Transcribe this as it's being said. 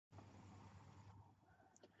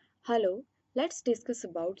Hello, let's discuss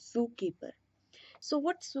about Zookeeper. So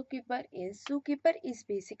what Zookeeper is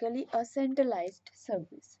basically a centralized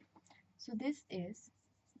service. So this is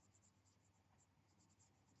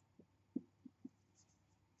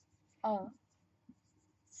a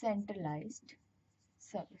centralized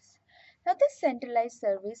service. Now this centralized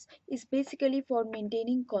service is basically for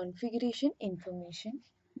maintaining configuration information.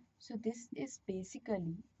 So this is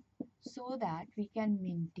basically so that we can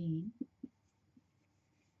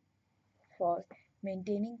for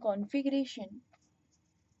maintaining configuration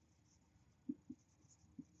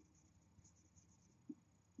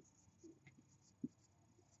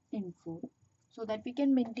info, so that we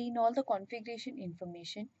can maintain all the configuration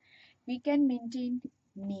information. We can maintain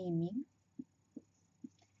naming.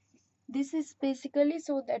 This is basically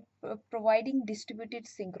so that providing distributed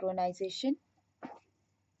synchronization.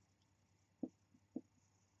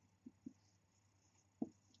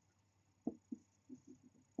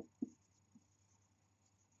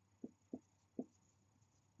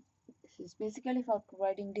 This is basically for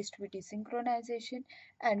providing distributed synchronization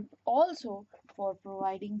and also for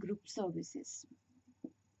providing group services.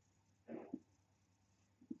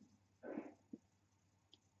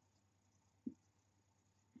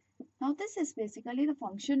 Now this is basically the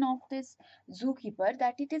function of this Zookeeper,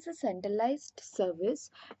 that it is a centralized service.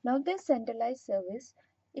 Now this centralized service,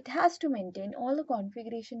 it has to maintain all the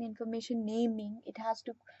configuration information, naming, it has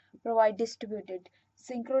to provide distributed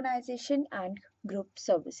synchronization and group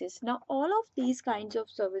services. Now all of these kinds of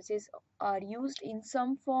services are used in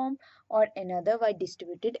some form or another by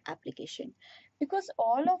distributed application, because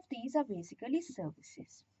all of these are basically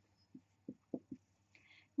services.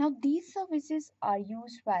 Now, these services are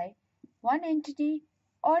used by one entity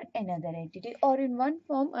or another entity, or in one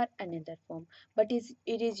form or another form, but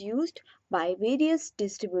it is used by various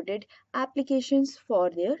distributed applications for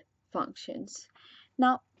their functions.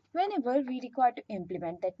 Now, whenever we require to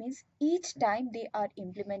implement, that means each time they are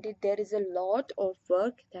implemented, there is a lot of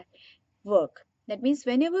work. That means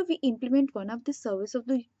whenever we implement one of the service of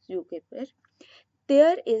the Zookeeper,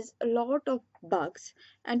 there is a lot of bugs,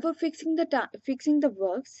 and for fixing the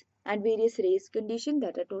bugs and various race conditions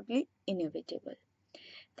that are totally inevitable.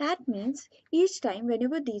 That means each time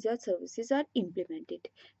whenever these are services are implemented,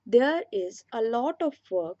 there is a lot of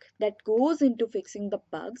work that goes into fixing the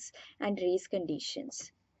bugs and race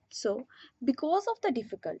conditions. So because of the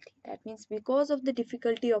difficulty, that means because of the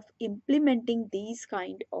difficulty of implementing these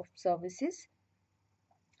kind of services,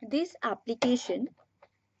 this application,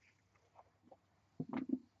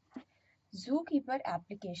 Zookeeper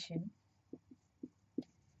application,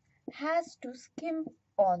 has to skim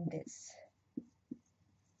on this.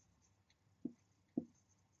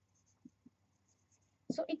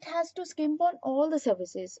 So it has to skim on all the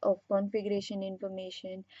services of configuration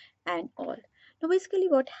information and all. Now basically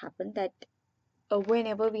what happened that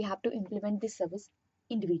whenever we have to implement this service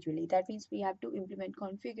individually, that means we have to implement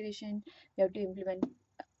configuration, we have to implement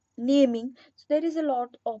naming, so there is a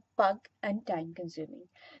lot of bug and time consuming.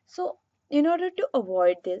 So in order to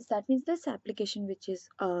avoid this, that means this application, which is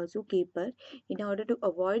Zookeeper, in order to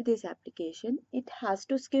avoid this application, it has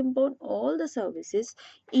to skim on all the services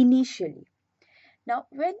initially. Now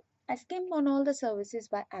when I skim on all the services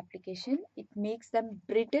by application, it makes them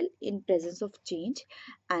brittle in presence of change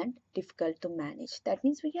and difficult to manage. That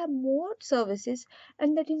means we have more services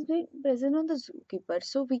and that is being present on the Zookeeper.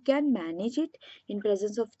 So we can manage it in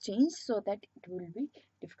presence of change so that it will be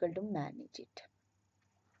difficult to manage it.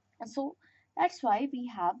 And so that's why we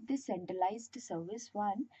have this centralized service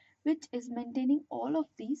one, which is maintaining all of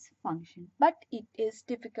these functions. But it is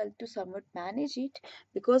difficult to somewhat manage it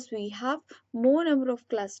because we have more number of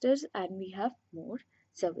clusters and we have more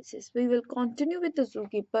services. We will continue with the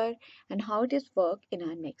Zookeeper and how it is work in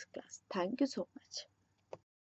our next class. Thank you so much.